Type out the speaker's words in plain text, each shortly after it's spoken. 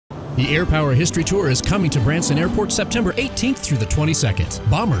The Air Power History Tour is coming to Branson Airport September 18th through the 22nd.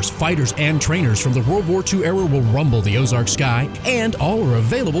 Bombers, fighters, and trainers from the World War II era will rumble the Ozark sky, and all are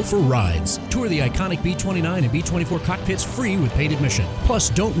available for rides. Tour the iconic B-29 and B-24 cockpits free with paid admission.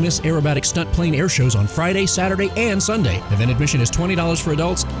 Plus, don't miss aerobatic stunt plane air shows on Friday, Saturday, and Sunday. Event admission is $20 for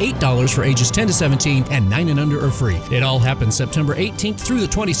adults, $8 for ages 10 to 17, and 9 and under are free. It all happens September 18th through the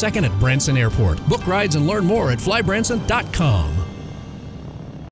 22nd at Branson Airport. Book rides and learn more at flybranson.com.